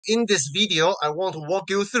In this video, I want to walk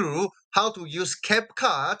you through how to use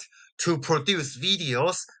CapCut to produce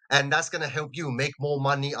videos, and that's going to help you make more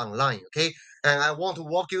money online, okay? And I want to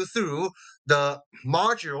walk you through the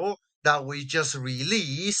module that we just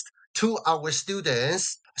released to our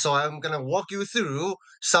students. So I'm going to walk you through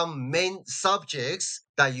some main subjects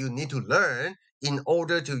that you need to learn in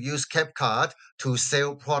order to use CapCut to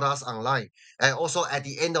sell products online. And also at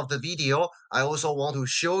the end of the video, I also want to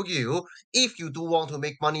show you, if you do want to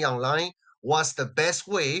make money online, what's the best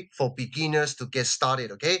way for beginners to get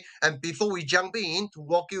started, okay? And before we jump in to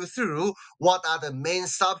walk you through what are the main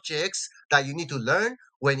subjects that you need to learn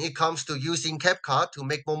when it comes to using CapCut to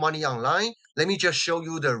make more money online, let me just show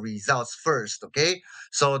you the results first, okay?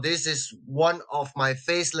 So this is one of my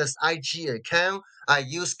faceless IG account. I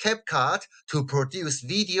use CapCut to produce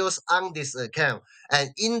videos on this account.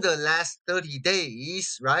 And in the last 30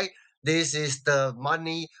 days, right, this is the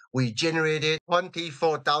money we generated,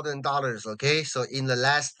 $24,000, okay? So in the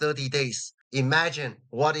last 30 days, imagine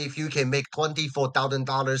what if you can make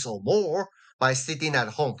 $24,000 or more by sitting at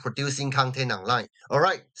home producing content online. All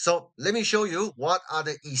right, so let me show you what are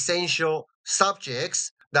the essential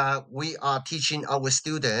subjects that we are teaching our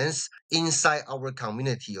students inside our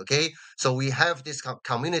community, okay? So we have this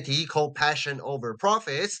community called Passion Over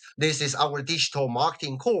Profits. This is our digital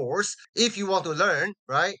marketing course. If you want to learn,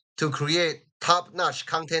 right, to create top-notch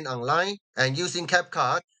content online and using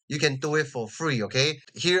CapCut, you can do it for free, okay?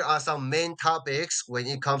 Here are some main topics when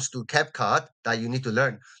it comes to CapCut that you need to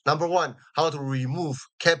learn. Number one, how to remove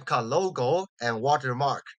CapCut logo and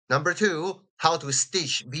watermark. Number two, how to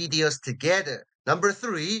stitch videos together. Number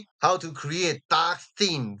three, how to create dark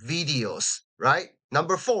theme videos, right?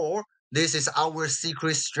 Number four, this is our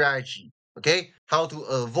secret strategy, okay? How to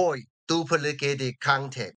avoid duplicated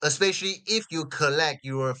content, especially if you collect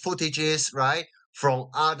your footages, right, from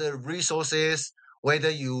other resources, whether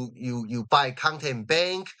you buy content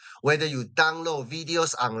bank, whether you download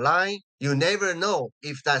videos online, you never know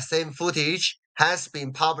if that same footage has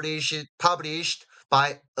been published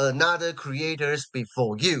by another creators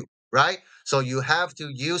before you, right? So you have to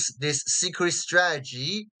use this secret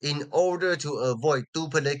strategy in order to avoid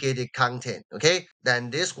duplicated content, okay? Then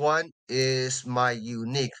this one is my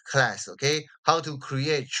unique class, okay? How to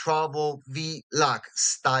create travel vlog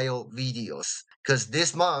style videos. Because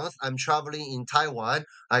this month I'm traveling in Taiwan.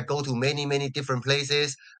 I go to many different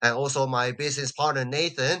places. And also my business partner,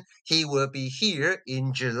 Nathan, he will be here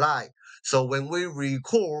in July. So when we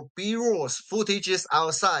record B-rolls, footages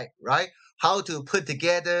outside, right? How to put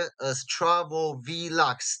together a travel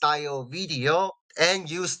vlog style video and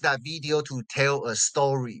use that video to tell a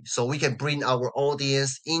story. So we can bring our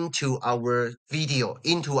audience into our video,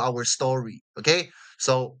 into our story. Okay.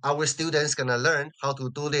 So our students gonna learn how to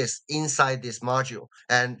do this inside this module.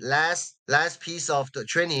 And last piece of the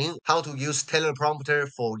training, how to use teleprompter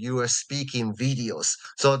for your speaking videos.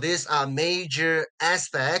 So these are major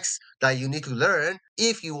aspects that you need to learn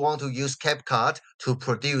if you want to use CapCut to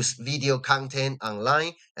produce video content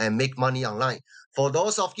online and make money online. For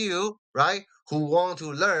those of you, right, who want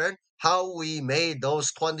to learn how we made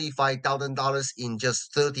those $25,000 in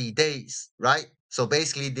just 30 days, right? So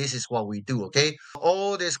basically, this is what we do, okay?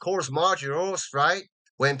 All these course modules, right?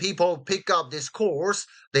 When people pick up this course,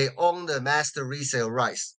 they own the master resale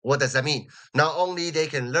rights. What does that mean? Not only they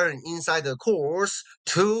can learn inside the course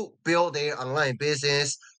to build their online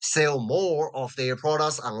business, sell more of their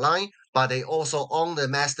products online, but they also own the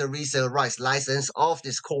master resale rights license of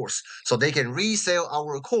this course. So they can resell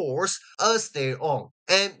our course as their own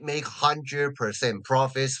and make 100%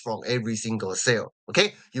 profits from every single sale.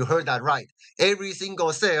 Okay, you heard that right. Every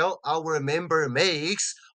single sale our member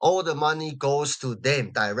makes, all the money goes to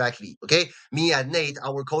them directly. Okay, me and Nate,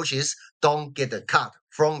 our coaches, don't get a cut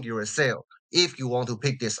from your sale if you want to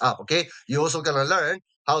pick this up. Okay, you're also gonna learn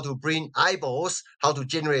how to bring eyeballs, how to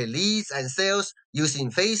generate leads and sales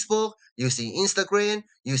using Facebook, using Instagram,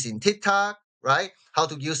 using TikTok, right? How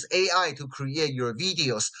to use AI to create your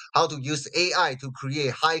videos, how to use AI to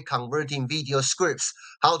create high converting video scripts,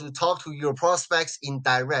 how to talk to your prospects in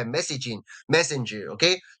direct messenger,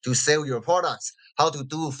 okay, to sell your products, how to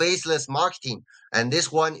do faceless marketing. And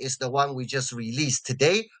this one is the one we just released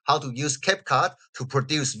today, how to use CapCut to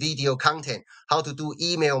produce video content, how to do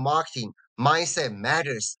email marketing, mindset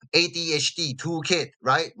matters, ADHD toolkit,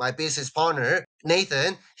 right? My business partner,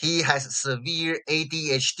 Nathan, he has severe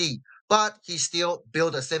ADHD, but he still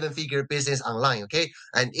built a 7-figure business online, okay?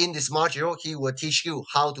 And in this module, he will teach you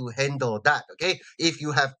how to handle that, okay? If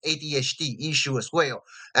you have ADHD issue as well.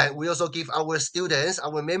 And we also give our students,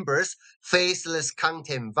 our members, faceless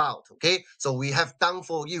content vault, okay? So we have done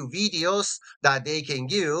for you videos that they can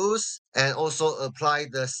use and also apply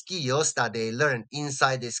the skills that they learn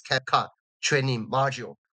inside this CapCut training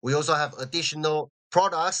module. We also have additional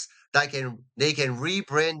products that they can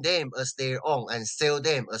rebrand them as their own and sell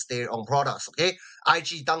them as their own products. Okay,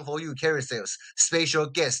 IG done for you carousels, special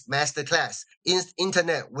guest masterclass,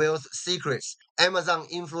 internet wealth secrets, Amazon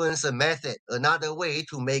influencer method, another way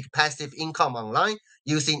to make passive income online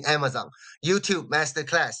using Amazon, YouTube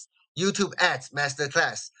masterclass, YouTube ads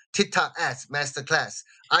masterclass, TikTok ads masterclass,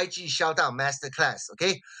 IG shout out masterclass.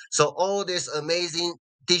 Okay, so all these amazing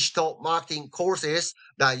digital marketing courses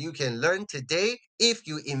that you can learn today if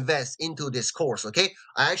you invest into this course. Okay,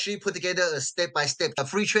 I actually put together a step-by-step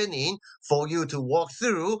free training for you to walk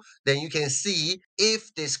through. Then you can see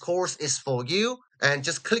if this course is for you, and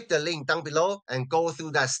just click the link down below and go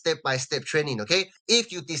through that step-by-step training. Okay,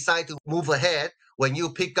 if you decide to move ahead when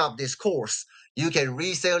you pick up this course, you can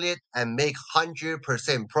resell it and make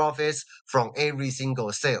 100% profits from every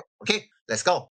single sale. Okay, let's go.